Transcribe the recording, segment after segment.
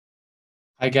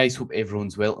Hi guys, hope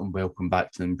everyone's well and welcome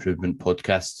back to the Improvement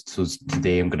Podcast. So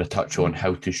today I'm going to touch on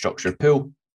how to structure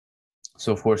pull.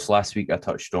 So of course last week I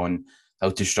touched on how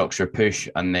to structure push,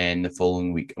 and then the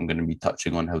following week I'm going to be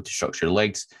touching on how to structure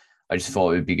legs. I just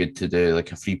thought it would be good to do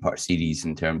like a 3-part series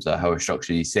in terms of how I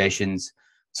structure these sessions,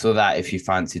 so that if you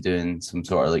fancy doing some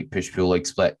sort of like push pull leg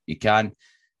split, you can,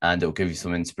 and it'll give you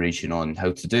some inspiration on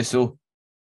how to do so.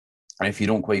 And if you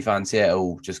don't quite fancy it,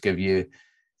 it'll just give you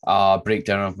a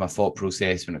breakdown of my thought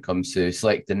process when it comes to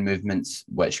selecting movements,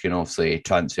 which can obviously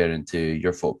transfer into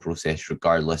your thought process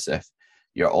regardless if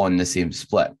you're on the same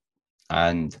split.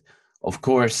 And of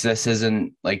course, this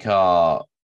isn't like a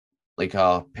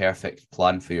perfect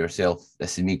plan for yourself.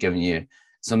 This is me giving you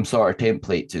some sort of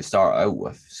template to start out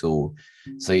with. So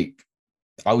it's like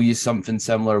I'll use something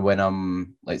similar when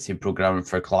I'm, let's say, programming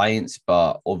for clients,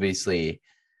 but obviously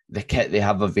the kit they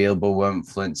have available will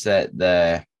influence it.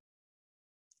 The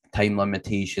time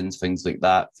limitations, things like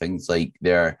that, things like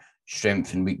their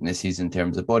strength and weaknesses in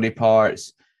terms of body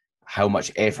parts, how much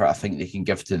effort I think they can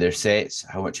give to their sets,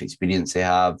 how much experience they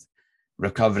have,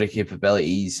 recovery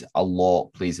capabilities, a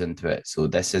lot plays into it. So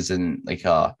this isn't like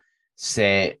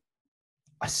set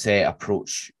a set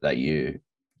approach that you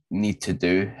need to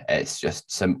do. It's just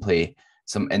simply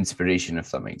some inspiration, if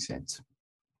that makes sense.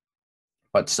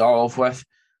 But to start off with,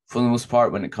 for the most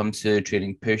part, when it comes to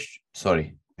training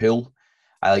pull,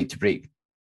 I like to break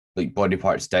like body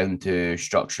parts down to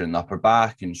structuring the upper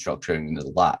back and structuring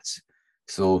the lats.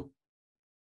 So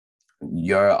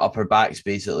your upper back's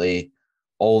basically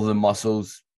all the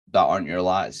muscles that aren't your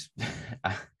lats,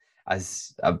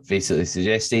 as I've basically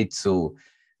suggested. So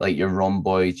like your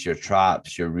rhomboids, your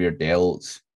traps, your rear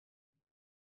delts,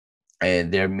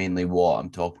 they're mainly what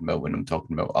I'm talking about when I'm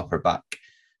talking about upper back.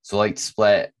 So I like to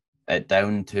split it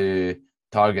down to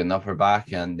targeting the upper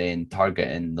back and then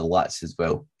targeting the lats as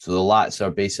well. So the lats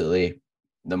are basically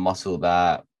the muscle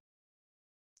that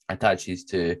attaches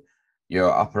to your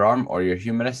upper arm or your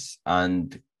humerus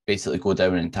and basically go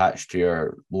down and attach to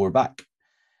your lower back.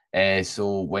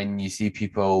 So when you see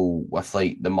people with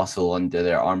like the muscle under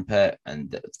their armpit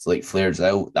and it's like flares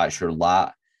out, that's your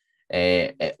lat.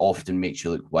 It often makes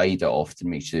you look wide. It often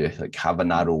makes you like have a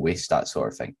narrow waist, that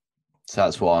sort of thing. So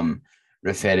that's what I'm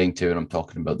referring to when I'm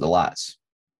talking about the lats.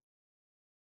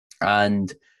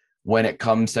 And when it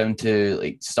comes down to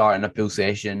like starting a pull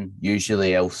session,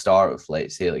 usually I'll start with,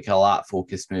 let's say, like a lat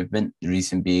focused movement. The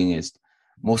reason being is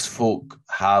most folk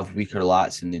have weaker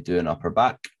lats than they do in upper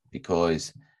back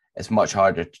because it's much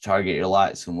harder to target your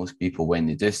lats. So most people, when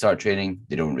they do start training,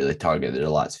 they don't really target their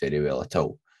lats very well at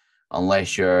all,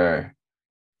 unless you're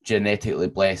genetically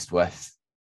blessed with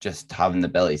just having the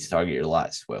ability to target your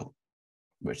lats well,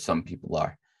 which some people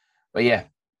are. But yeah,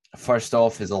 first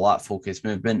off is a lat focused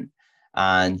movement,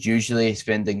 and usually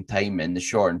spending time in the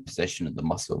shortened position of the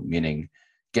muscle, meaning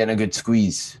getting a good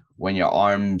squeeze when your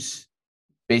arms,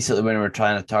 basically when we're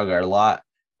trying to target our lat,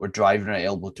 we're driving our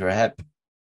elbow to our hip,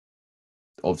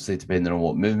 obviously depending on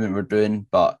what movement we're doing,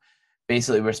 but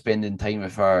basically we're spending time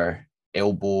with our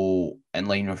elbow in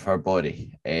line with our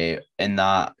body, in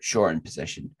that shortened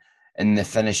position, in the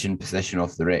finishing position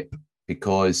of the rep,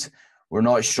 because we're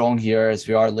not as strong here as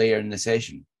we are later in the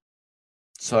session.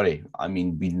 Sorry, I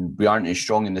mean, we aren't as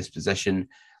strong in this position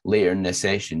later in the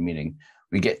session, meaning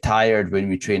we get tired when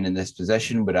we train in this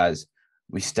position, whereas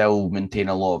we still maintain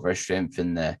a lot of our strength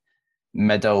in the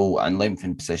middle and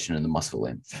lengthened position of the muscle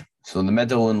length. So the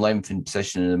middle and lengthened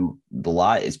position of the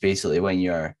lat is basically when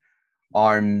your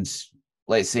arms,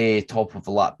 let's say top of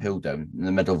a lat pull down, in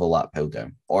the middle of a lat pull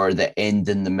down, or the end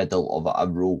in the middle of a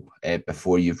row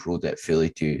before you've rolled it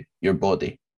fully to your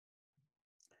body.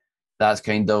 That's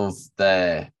kind of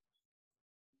the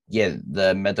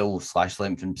middle slash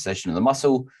lengthened position of the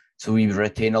muscle. So we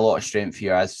retain a lot of strength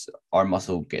here as our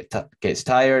muscle gets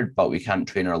tired, but we can't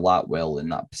train our lat well in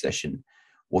that position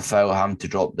without having to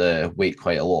drop the weight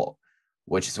quite a lot,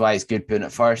 which is why it's good putting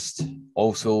it first.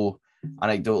 Also,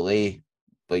 anecdotally,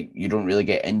 like you don't really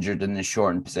get injured in the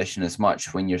shortened position as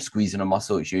much when you're squeezing a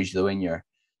muscle. It's usually when you're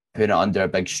putting it under a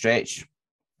big stretch.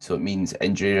 So it means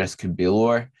injury risk could be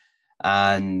lower.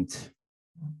 And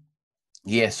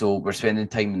yeah, so we're spending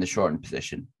time in the shortened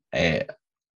position.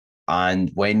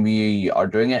 And when we are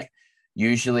doing it,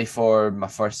 usually for my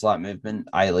first lat movement,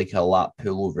 I like a lat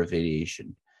pullover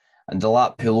variation. And the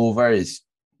lat pullover is,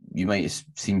 you might have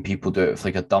seen people do it with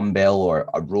like a dumbbell or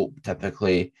a rope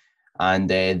typically. And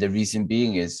the reason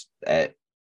being is it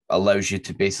allows you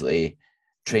to basically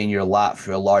train your lat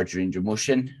for a large range of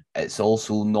motion. It's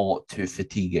also not too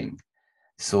fatiguing.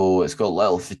 So it's got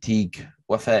little fatigue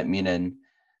with it, meaning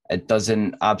it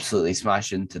doesn't absolutely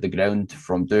smash into the ground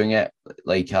from doing it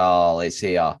like let's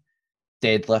say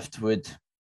deadlift would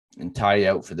and tire you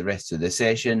out for the rest of the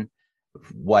session,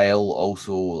 while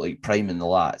also like priming the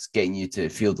lats, getting you to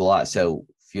feel the lats out,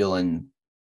 feeling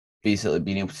basically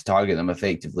being able to target them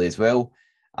effectively as well.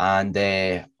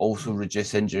 And also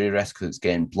reduce injury risk because it's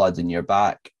getting blood in your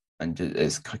back and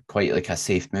it's quite like a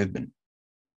safe movement.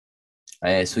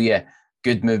 So yeah,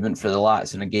 good movement for the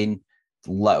lats. And again,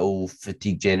 little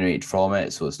fatigue generated from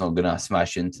it. So it's not going to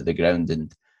smash into the ground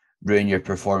and ruin your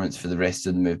performance for the rest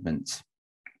of the movements.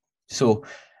 So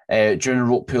during a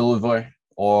rope pullover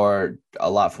or a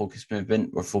lat focus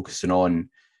movement, we're focusing on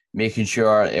making sure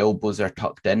our elbows are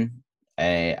tucked in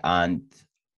and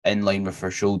in line with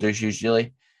our shoulders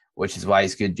usually, which is why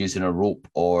it's good using a rope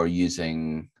or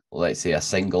using, let's say, a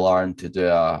single arm to do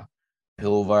a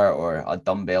pullover or a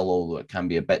dumbbell, although it can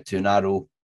be a bit too narrow.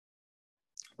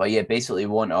 But yeah, basically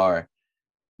want our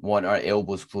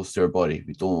elbows close to our body.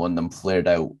 We don't want them flared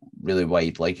out really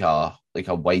wide, like a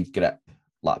wide grip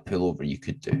lat pullover you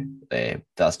could do.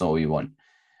 That's not what we want.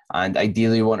 And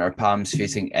ideally, we want our palms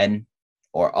facing in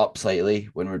or up slightly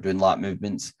when we're doing lat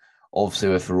movements. Obviously,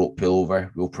 with a rope pullover,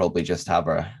 we'll probably just have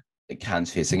our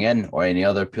hands facing in or any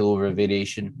other pullover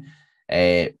variation.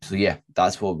 So yeah,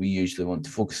 that's what we usually want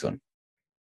to focus on.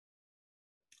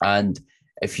 And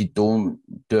if you don't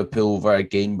do a pullover,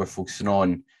 again, we're focusing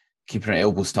on keeping our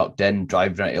elbows tucked in,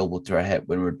 driving our elbow to our hip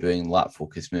when we're doing lat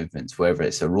focus movements, whether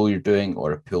it's a row you're doing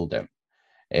or a pull down,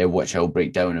 which I'll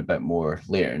break down a bit more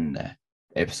later in the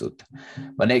episode.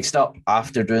 But next up,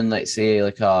 after doing, let's say,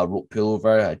 like a rope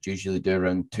pullover, I'd usually do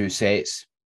around 2 sets.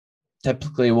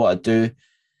 Typically, what I do,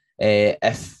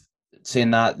 if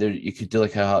saying that, there you could do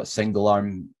like a single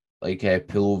arm, like a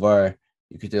pullover.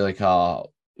 You could do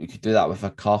you could do that with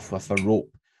a cuff, with a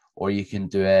rope, or you can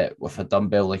do it with a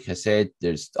dumbbell. Like I said,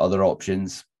 there's other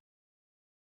options.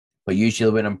 But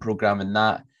usually when I'm programming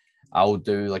that, I'll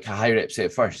do like a high rep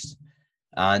set first.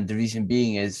 And the reason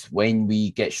being is when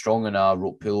we get strong in a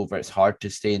rope pullover, it's hard to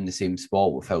stay in the same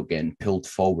spot without getting pulled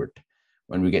forward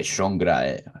when we get stronger at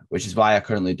it, which is why I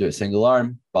currently do it single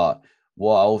arm. But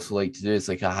what I also like to do is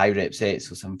like a high rep set.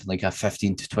 So something like a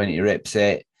 15 to 20 rep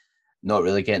set, not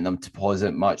really getting them to pause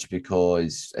it much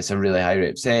because it's a really high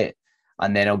rep set.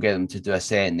 And then I'll get them to do a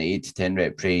set in the 8 to 10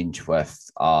 rep range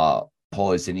with a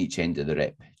pause in each end of the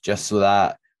rep, just so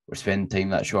that we're spending time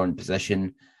that short in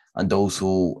position. And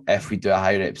also, if we do a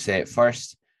high rep set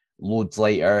first, loads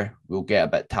lighter, we'll get a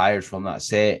bit tired from that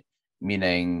set,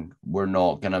 meaning we're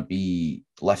not going to be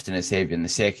lifting as heavy in the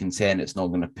second set. It's not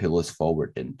going to pull us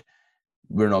forward and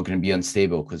we're not going to be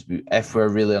unstable because if we're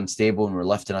really unstable and we're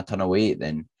lifting a ton of weight,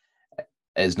 then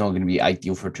it's not going to be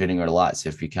ideal for training our lats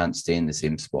if we can't stay in the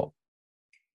same spot.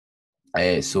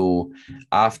 So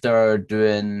after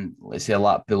doing, let's say, a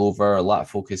lat pullover or a lat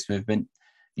focus movement,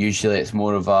 usually it's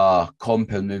more of a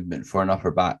compound movement for an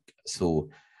upper back. So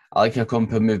I like a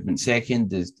compound movement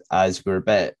second, as we're a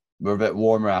bit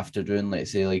warmer after doing,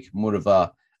 let's say, like more of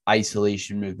a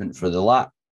isolation movement for the lat.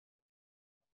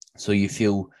 So you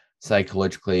feel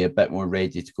psychologically a bit more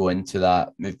ready to go into that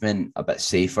movement, a bit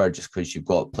safer just because you've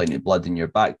got plenty of blood in your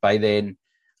back by then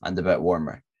and a bit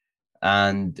warmer.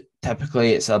 And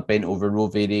typically it's a bent over row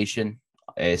variation.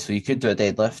 So you could do a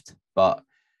deadlift, but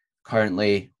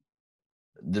currently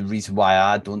the reason why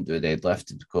I don't do a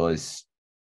deadlift is because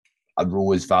a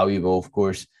row is valuable, of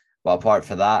course. But apart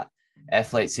from that,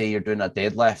 if let's say you're doing a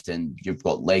deadlift and you've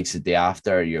got legs the day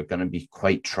after, you're going to be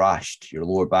quite trashed. Your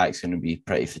lower back's going to be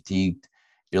pretty fatigued.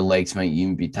 Your legs might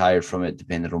even be tired from it,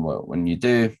 depending on what when you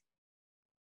do.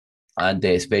 And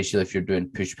especially if you're doing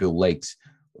push-pull legs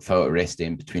without a rest day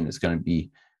in between, it's going to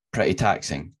be pretty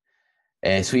taxing.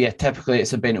 So yeah, typically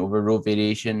it's a bent over row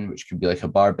variation, which could be like a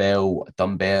barbell, a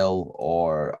dumbbell,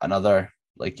 or another.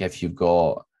 Like if you've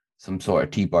got some sort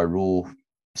of T-bar row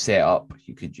set up,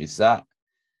 you could use that.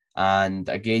 And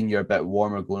again, you're a bit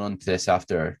warmer going on to this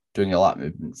after doing a lat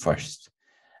movement first.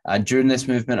 And during this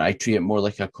movement, I treat it more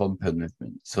like a compound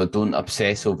movement. So I don't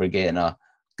obsess over getting a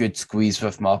good squeeze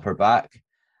with my upper back.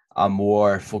 I'm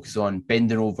more focused on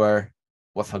bending over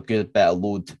with a good bit of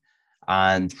load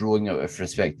and rolling out with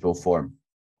respectable form,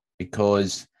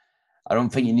 because I don't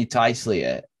think you need to isolate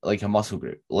it like a muscle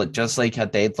group. Just like a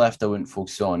deadlift, I wouldn't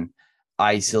focus on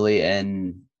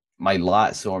isolating my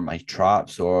lats or my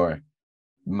traps or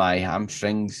my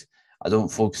hamstrings. I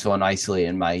don't focus on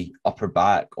isolating my upper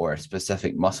back or a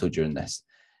specific muscle during this.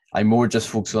 I more just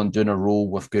focus on doing a roll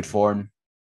with good form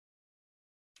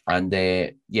and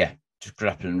just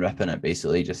gripping and ripping it,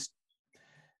 basically just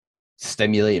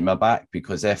stimulating my back.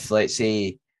 Because if, let's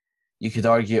say, you could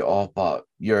argue, oh, but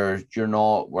you're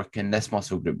not working this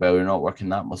muscle group well, you're not working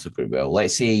that muscle group well.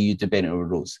 Let's say you do bent over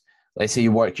rows. Let's say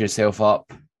you work yourself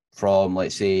up from,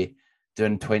 let's say,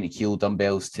 doing 20 kilo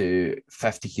dumbbells to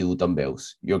 50 kilo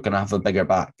dumbbells, you're going to have a bigger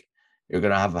back. You're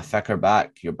going to have a thicker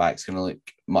back. Your back's going to look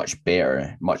much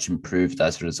better, much improved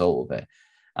as a result of it.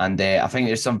 And I think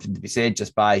there's something to be said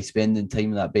just by spending time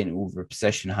in that bent over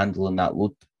position, handling that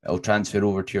load. It'll transfer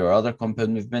over to your other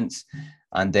compound movements,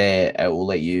 and it will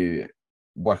let you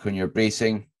work on your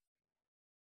bracing,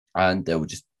 and it will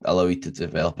just allow you to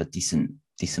develop a decent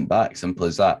back. Simple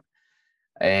as that.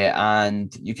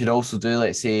 And you could also do,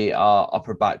 let's say, a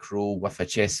upper back row with a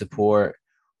chest support,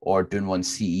 or doing one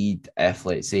seated if,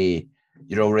 let's say,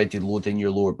 you're already loading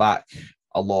your lower back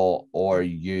a lot, or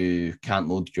you can't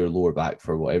load your lower back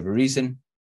for whatever reason.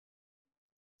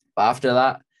 But after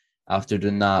that, after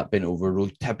doing that bent over row,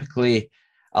 typically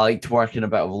I like to work in a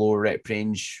bit of a lower rep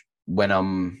range when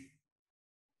I'm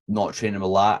not training a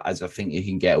lot, as I think you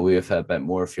can get away with it a bit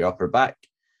more if your upper back.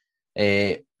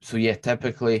 So yeah,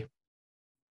 typically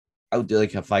I'll do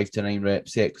like a 5 to 9 rep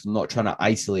set because I'm not trying to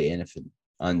isolate anything.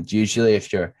 And usually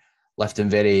if you're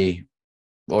lifting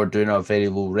or doing a very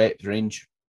low rep range,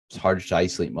 it's harder to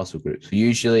isolate muscle groups. So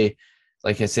usually,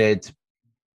 like I said,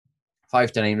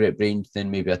 5 to 9 rep range,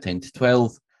 then maybe a 10 to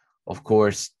 12. Of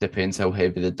course, depends how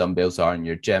heavy the dumbbells are in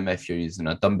your gym, if you're using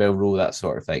a dumbbell row, that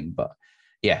sort of thing. But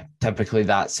yeah, typically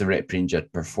that's the rep range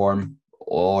I'd perform.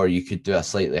 Or you could do a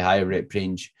slightly higher rep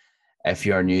range if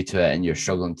you're new to it and you're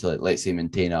struggling to, let's say,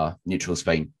 maintain a neutral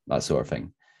spine, that sort of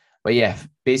thing. But yeah,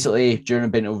 basically during a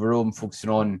bent over row, I'm focusing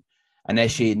on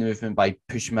initiating the movement by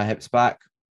pushing my hips back,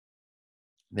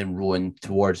 then rolling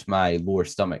towards my lower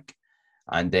stomach,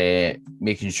 and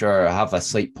making sure I have a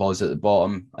slight pause at the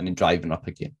bottom and then driving up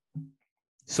again.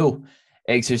 So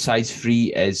exercise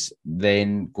 3 is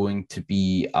then going to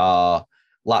be a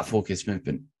lat focus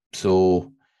movement.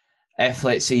 So if,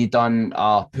 let's say, you've done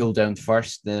a pull down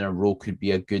first, then a row could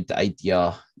be a good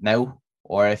idea now.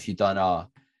 Or if you've done a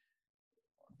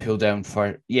pull down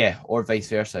or vice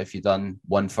versa. If you've done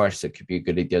one first, it could be a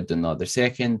good idea doing the other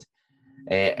second.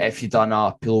 If you've done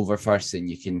a pull over first, then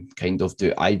you can kind of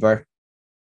do either.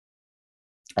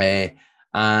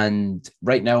 And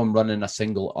right now I'm running a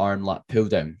single arm lat pull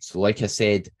down. So like I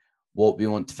said, what we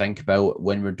want to think about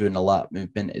when we're doing a lat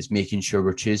movement is making sure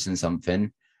we're choosing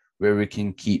something where we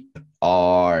can keep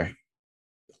our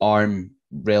arm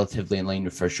relatively in line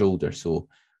with our shoulder. So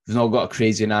we've not got a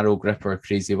crazy narrow grip or a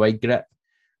crazy wide grip.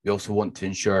 We also want to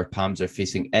ensure our palms are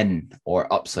facing in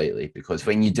or up slightly, because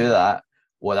when you do that,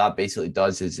 what that basically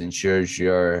does is ensures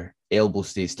your elbow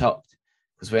stays tucked.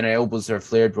 Because when our elbows are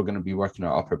flared, we're going to be working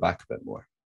our upper back a bit more.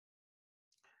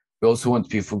 We also want to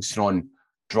be focusing on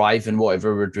driving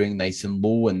whatever we're doing nice and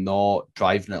low and not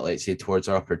driving it, let's say, towards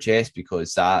our upper chest,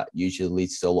 because that usually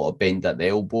leads to a lot of bend at the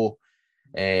elbow.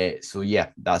 So yeah,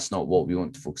 that's not what we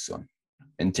want to focus on.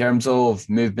 In terms of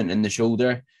movement in the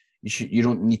shoulder, you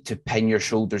don't need to pin your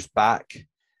shoulders back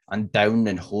and down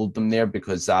and hold them there,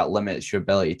 because that limits your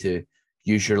ability to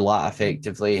use your lat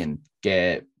effectively and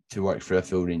get to work for a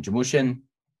full range of motion.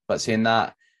 But saying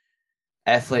that,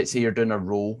 if, let's say, you're doing a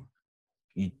row,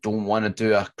 you don't want to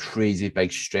do a crazy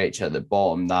big stretch at the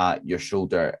bottom that your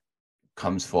shoulder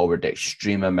comes forward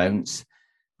extreme amounts,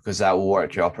 because that will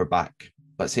work your upper back.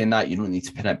 But saying that, you don't need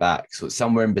to pin it back. So it's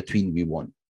somewhere in between we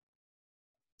want.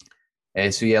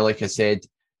 So yeah, like I said,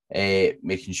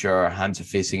 making sure our hands are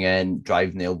facing in,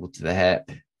 driving the elbow to the hip,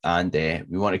 and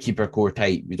we want to keep our core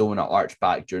tight. We don't want to arch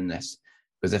back during this,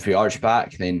 because if we arch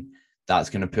back, then that's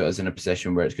going to put us in a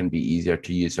position where it's going to be easier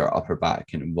to use our upper back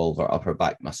and involve our upper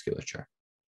back musculature.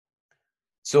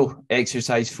 So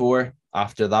exercise 4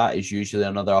 after that is usually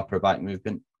another upper back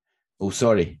movement.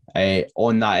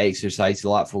 On that exercise, the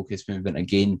lat focus movement,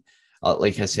 again,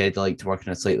 like I said, I like to work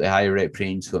in a slightly higher rep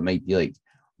range. So it might be like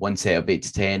one set of 8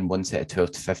 to 10, one set of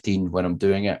 12 to 15 when I'm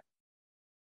doing it.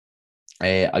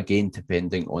 Again,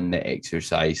 depending on the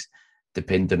exercise,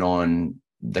 depending on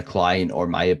the client or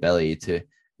my ability to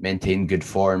maintain good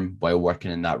form while working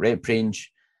in that rep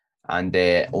range, and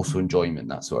also enjoyment,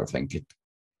 that sort of thing could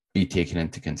be taken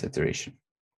into consideration.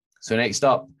 So next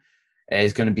up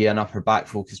is going to be an upper back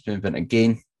focus movement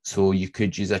again. So you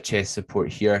could use a chest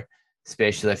support here,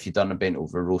 especially if you've done a bent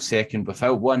over row second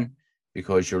without one,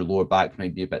 because your lower back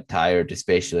might be a bit tired,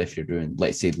 especially if you're doing,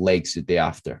 let's say, legs the day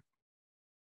after.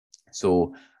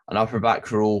 So an upper back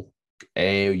row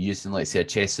using, let's say, a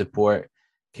chest support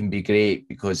can be great,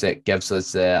 because it gives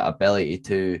us the ability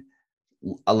to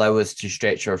allow us to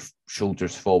stretch our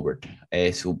shoulders forward.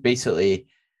 So basically,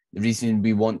 the reason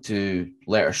we want to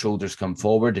let our shoulders come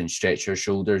forward and stretch our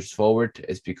shoulders forward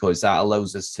is because that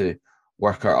allows us to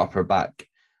work our upper back.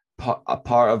 A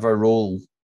part of the role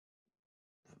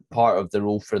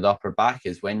for the upper back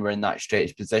is when we're in that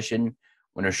stretch position,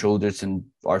 when our shoulders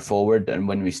are forward, and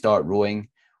when we start rowing,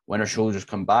 when our shoulders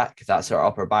come back, that's our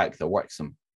upper back that works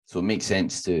them. So it makes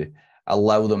sense to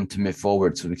allow them to move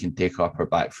forward so we can take our upper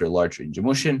back for a large range of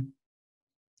motion.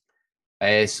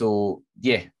 So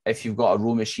yeah, if you've got a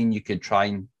row machine, you could try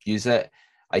and use it.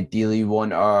 Ideally, we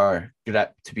want our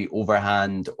grip to be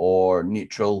overhand or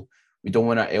neutral. We don't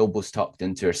want our elbows tucked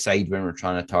into our side when we're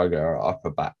trying to target our upper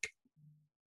back.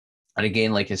 And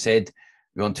again, like I said,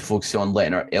 we want to focus on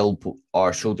letting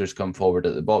our shoulders come forward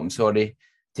at the bottom,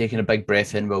 taking a big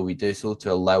breath in while we do so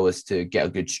to allow us to get a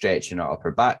good stretch in our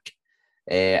upper back,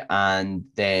 and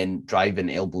then driving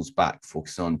elbows back,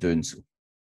 focusing on doing so.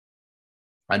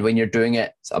 And when you're doing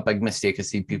it, it's a big mistake I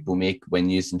see people make when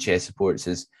using chest supports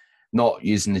is not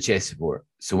using the chest support.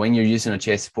 So when you're using a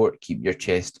chest support, keep your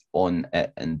chest on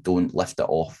it and don't lift it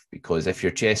off, because if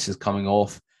your chest is coming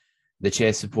off the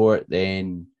chest support,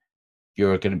 then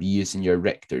you're going to be using your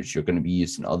rectors. You're going to be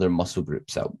using other muscle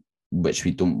groups out, which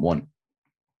we don't want.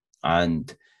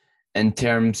 And in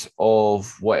terms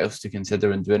of what else to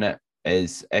consider in doing it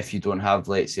is if you don't have,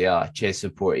 let's say, a chest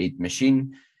supported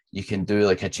machine, you can do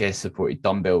like a chest supported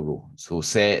dumbbell row. So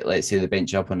let's say the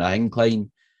bench up on a incline,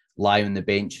 lie on the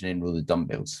bench and then row the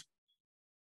dumbbells.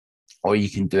 Or you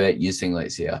can do it using,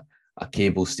 let's say, a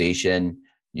cable station,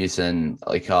 using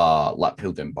like a lat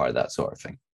pull down bar, that sort of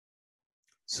thing.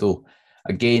 So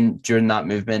again, during that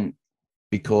movement,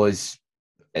 because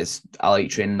I like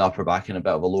training the upper back in a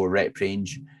bit of a lower rep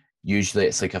range, usually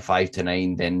it's like a 5 to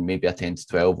 9, then maybe a 10 to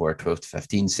 12 or a 12 to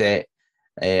 15 set.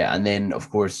 And then, of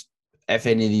course, if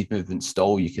any of these movements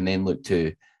stall, you can then look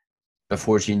to,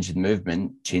 before changing the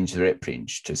movement, change the rep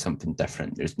range to something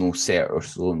different. There's no set or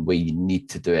slow way you need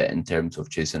to do it in terms of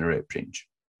choosing a rep range.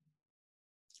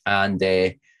 And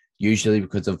usually,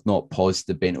 because I've not paused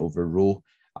the bent over row,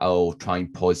 I'll try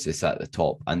and pause this at the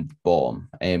top and bottom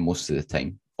most of the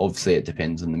time. Obviously, it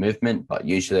depends on the movement, but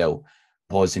usually I'll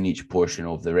pause in each portion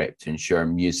of the rep to ensure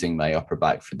I'm using my upper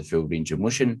back for the full range of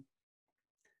motion.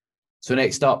 So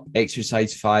next up,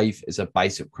 exercise 5 is a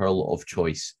bicep curl of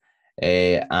choice.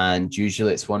 And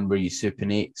usually it's one where you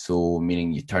supinate, so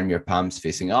meaning you turn your palms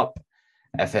facing up.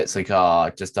 If it's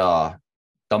like just a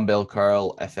dumbbell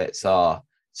curl, if it's a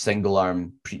single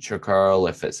arm preacher curl,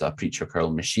 if it's a preacher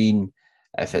curl machine,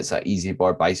 if it's an easy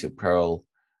bar bicep curl,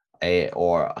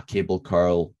 or a cable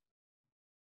curl,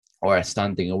 or a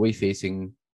standing away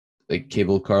facing like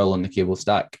cable curl on the cable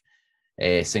stack,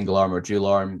 single arm or dual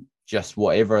arm, just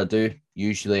whatever I do,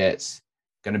 usually it's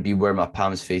going to be where my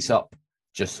palms face up,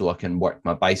 just so I can work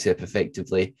my bicep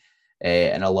effectively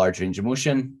in a large range of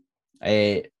motion.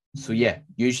 So yeah,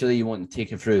 usually you want to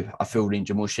take it through a full range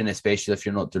of motion, especially if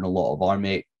you're not doing a lot of arm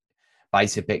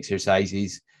bicep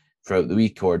exercises throughout the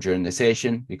week or during the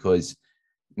session, because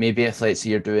maybe if, let's say,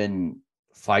 you're doing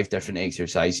 5 different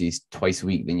exercises twice a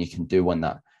week, then you can do one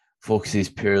that focuses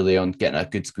purely on getting a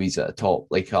good squeeze at the top,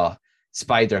 like a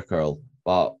spider curl,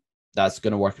 but that's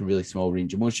going to work in really small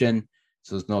range of motion,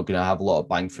 so it's not going to have a lot of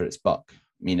bang for its buck.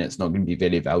 I mean, it's not going to be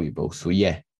very valuable. So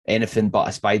yeah, anything but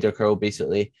a spider curl,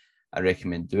 basically, I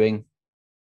recommend doing.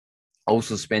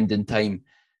 Also, spending time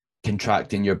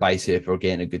contracting your bicep or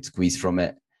getting a good squeeze from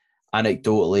it.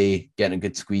 Anecdotally, getting a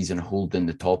good squeeze and holding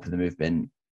the top of the movement,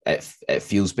 it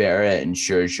feels better. It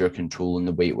ensures you're controlling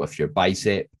the weight with your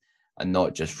bicep and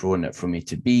not just throwing it from A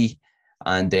to B.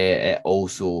 And it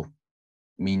also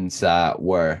means that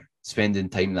we're spending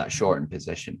time in that shortened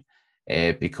position,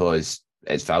 because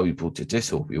it's valuable to do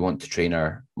so. We want to train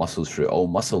our muscles through all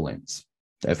muscle lengths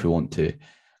if we want to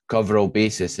cover all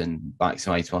bases and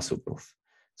maximize muscle growth.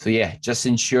 So yeah, just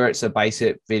ensure it's a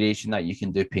bicep variation that you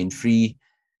can do pain-free,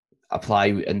 apply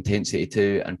intensity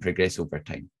to, and progress over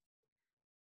time.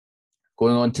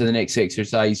 Going on to the next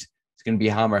exercise, it's going to be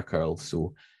hammer curl.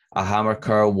 So a hammer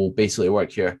curl will basically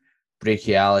work your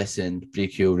brachialis and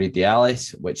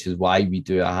brachioradialis, which is why we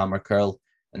do a hammer curl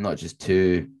and not just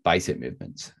 2 bicep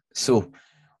movements. So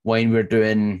when we're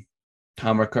doing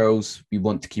hammer curls, we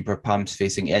want to keep our palms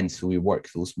facing in, so we work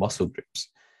those muscle groups.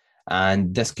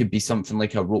 And this could be something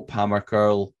like a rope hammer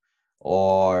curl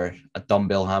or a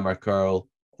dumbbell hammer curl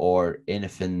or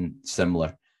anything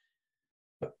similar.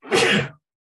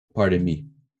 Pardon me.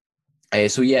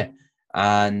 So yeah,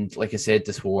 and like I said,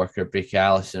 this will work our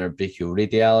brachialis and our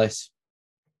brachioradialis.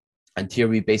 And here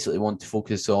we basically want to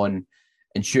focus on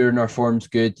ensuring our form's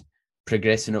good,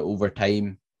 progressing it over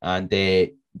time. And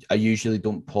I usually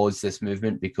don't pause this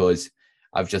movement because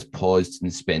I've just paused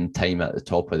and spent time at the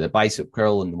top of the bicep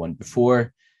curl and the one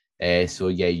before. So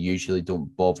yeah, usually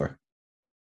don't bother.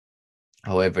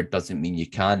 However, it doesn't mean you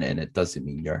can, and it doesn't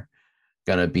mean you're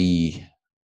going to be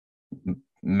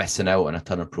missing out on a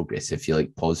ton of progress if you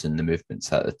like pausing the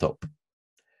movements at the top.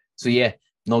 So yeah,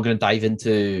 not going to dive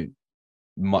into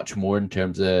much more in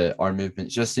terms of arm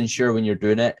movements. Just ensure when you're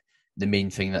doing it, the main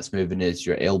thing that's moving is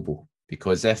your elbow.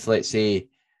 Because if, let's say,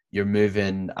 you're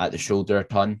moving at the shoulder a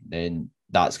ton, then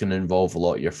that's going to involve a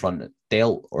lot of your front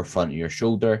delt or front of your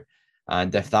shoulder.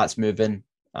 And if that's moving,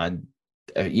 and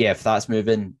if that's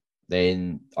moving,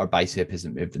 then our bicep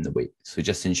isn't moving the weight. So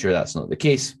just ensure that's not the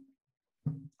case.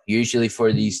 Usually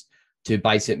for these two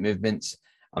bicep movements,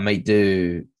 I might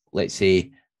do, let's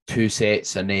say, 2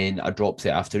 sets and then a drop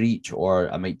set after each, or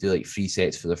I might do like 3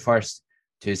 sets for the first,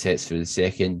 2 sets for the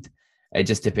second. It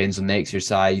just depends on the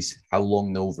exercise, how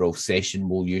long the overall session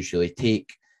will usually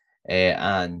take,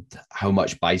 and how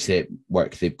much bicep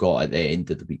work they've got at the end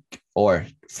of the week or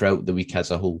throughout the week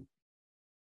as a whole.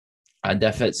 And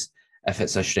if it's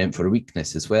a strength or a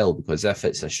weakness as well, because if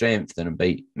it's a strength, then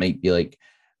it might be like,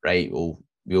 right, we'll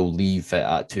leave it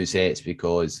at 2 sets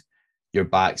because your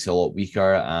back's a lot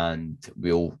weaker, and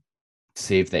we'll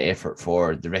save the effort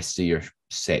for the rest of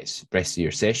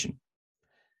your session.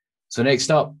 So next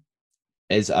up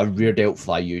is a rear delt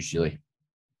fly usually.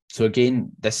 So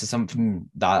again, this is something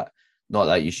that, not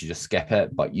that you should just skip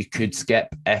it, but you could skip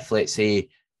if, let's say,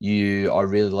 you are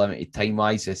really limited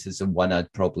time-wise. This is the one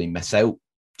I'd probably miss out,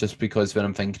 just because when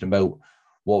I'm thinking about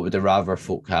what would I rather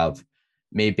folk have,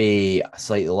 maybe a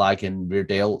slightly lagging rear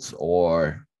delts,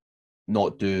 or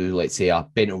not do, let's say, a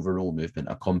bent over roll movement,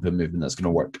 a compound movement that's going to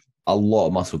work a lot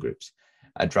of muscle groups.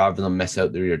 I'd rather them miss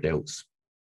out the rear delts.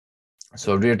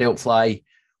 So a rear delt fly,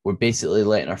 we're basically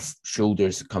letting our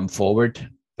shoulders come forward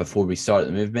before we start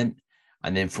the movement,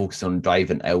 and then focus on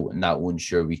driving out, and that will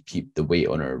ensure we keep the weight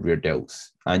on our rear delts.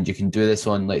 And you can do this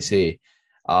on, let's say,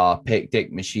 a pec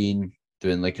deck machine,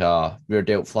 doing like a rear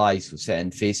delt fly, so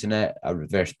sitting facing it, a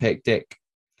reverse pec deck.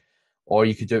 Or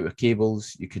you could do it with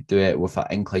cables. You could do it with an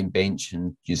incline bench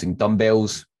and using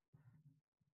dumbbells.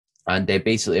 And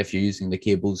basically, if you're using the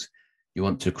cables, you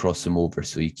want to cross them over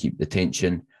so you keep the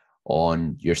tension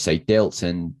on your side delts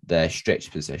in the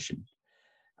stretch position.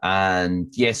 And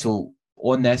yeah, so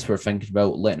on this, we're thinking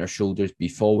about letting our shoulders be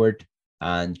forward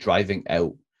and driving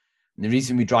out. And the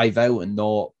reason we drive out and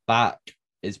not back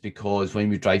is because when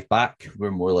we drive back,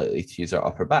 we're more likely to use our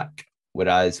upper back.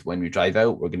 Whereas when we drive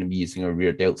out, we're going to be using our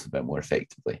rear delts a bit more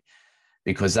effectively,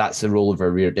 because that's the role of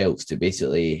our rear delts, to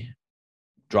basically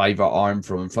drive our arm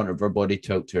from in front of our body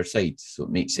to out to our sides. So it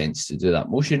makes sense to do that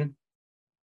motion.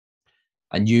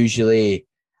 And usually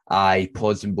I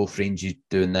pause in both ranges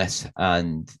doing this.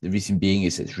 And the reason being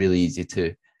is it's really easy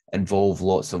to involve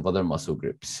lots of other muscle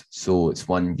groups. So it's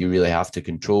one you really have to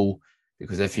control,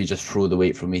 because if you just throw the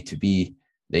weight from A to B,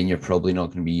 then you're probably not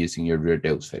going to be using your rear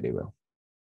delts very well.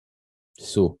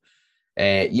 So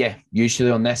usually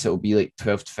on this, it'll be like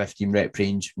 12 to 15 rep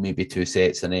range, maybe 2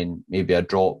 sets, and then maybe a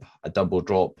double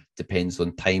drop, depends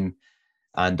on time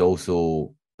and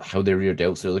also how the rear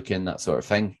delts are looking, that sort of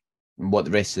thing, and what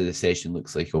the rest of the session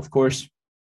looks like, of course.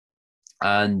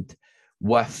 And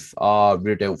with a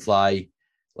rear delt fly,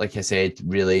 like I said,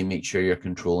 really make sure you're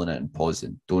controlling it and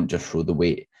pausing. Don't just throw the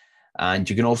weight. And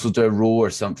you can also do a row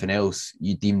or something else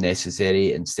you deem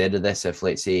necessary instead of this. If,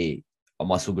 let's say, a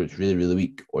muscle group's really, really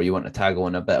weak, or you want to tag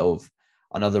on a bit of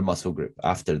another muscle group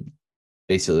after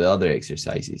basically the other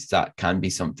exercises, that can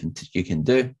be something you can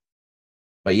do.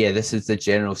 But yeah, this is the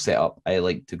general setup I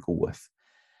like to go with.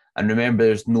 And remember,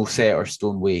 there's no set or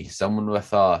stone way. Someone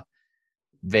with a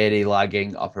very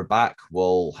lagging upper back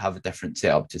will have a different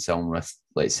setup to someone with,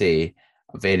 let's say,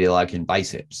 a very lagging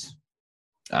biceps.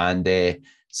 And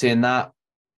saying that,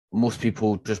 most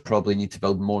people just probably need to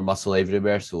build more muscle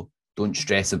everywhere. So don't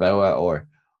stress about it, or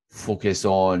focus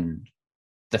on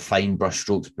the fine brush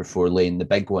strokes before laying the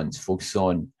big ones. Focus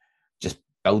on just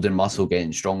building muscle,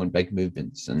 getting strong and big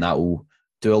movements, and that will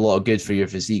do a lot of good for your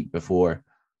physique before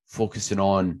focusing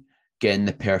on getting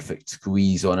the perfect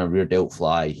squeeze on a rear delt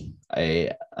fly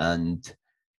and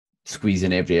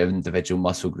squeezing every individual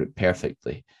muscle group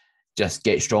perfectly. Just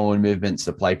get strong on movements,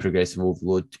 apply progressive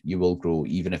overload. You will grow,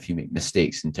 even if you make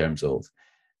mistakes in terms of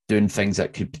doing things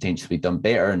that could potentially be done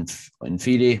better. In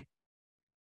theory,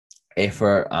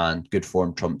 effort and good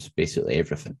form trumps basically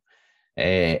everything.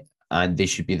 And they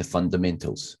should be the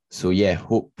fundamentals. So yeah,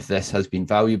 hope this has been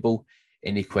valuable.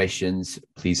 Any questions,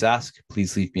 please ask.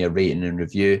 Please leave me a rating and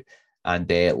review, and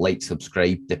like,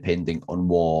 subscribe, depending on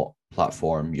what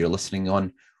platform you're listening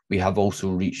on. We have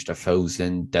also reached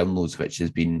 1,000 downloads, which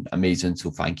has been amazing.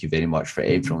 So thank you very much for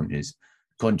everyone who's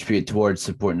contributed towards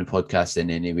supporting the podcast in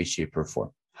any way, shape, or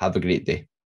form. Have a great day.